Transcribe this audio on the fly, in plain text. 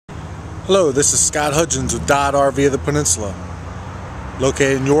Hello, this is Scott Hudgens with Dodd RV of the Peninsula,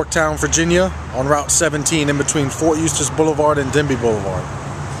 located in Yorktown, Virginia, on Route 17 in between Fort Eustis Boulevard and Denby Boulevard.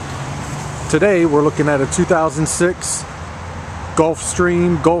 Today we're looking at a 2006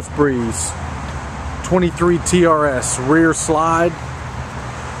 Gulfstream Gulf Breeze 23 TRS rear slide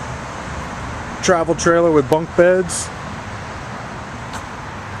travel trailer with bunk beds,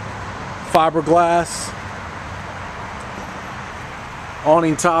 fiberglass,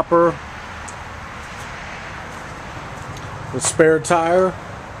 awning topper with spare tire,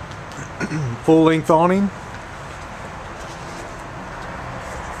 full length awning,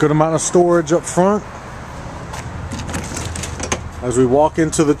 good amount of storage up front. As we walk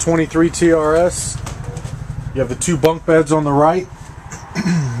into the 23 TRS, you have the two bunk beds on the right.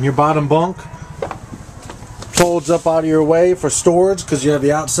 Your bottom bunk folds up out of your way for storage because you have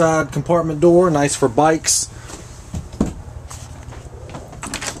the outside compartment door, nice for bikes.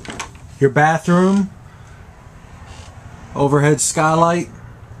 Your bathroom, overhead skylight,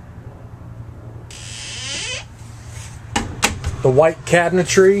 the white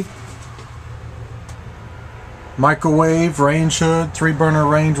cabinetry, microwave, range hood, 3-burner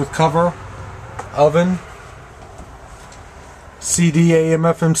range with cover, oven, CD, AM,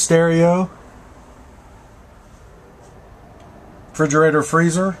 FM stereo, refrigerator,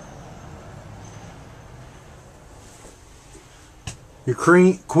 freezer. Your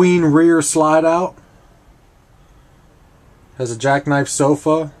queen rear slide out has a jackknife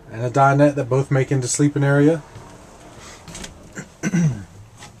sofa and a dinette that both make into sleeping area.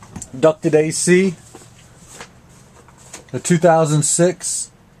 Ducted AC. The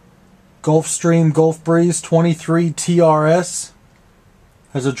 2006 Gulfstream Gulf Breeze 23 TRS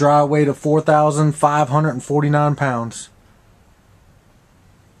has a dry weight of 4,549 pounds.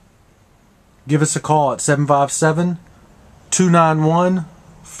 Give us a call at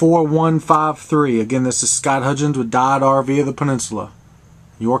 757-291-4153. Again, this is Scott Hudgens with Dodd RV of the Peninsula,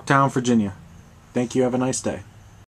 Yorktown, Virginia. Thank you. Have a nice day.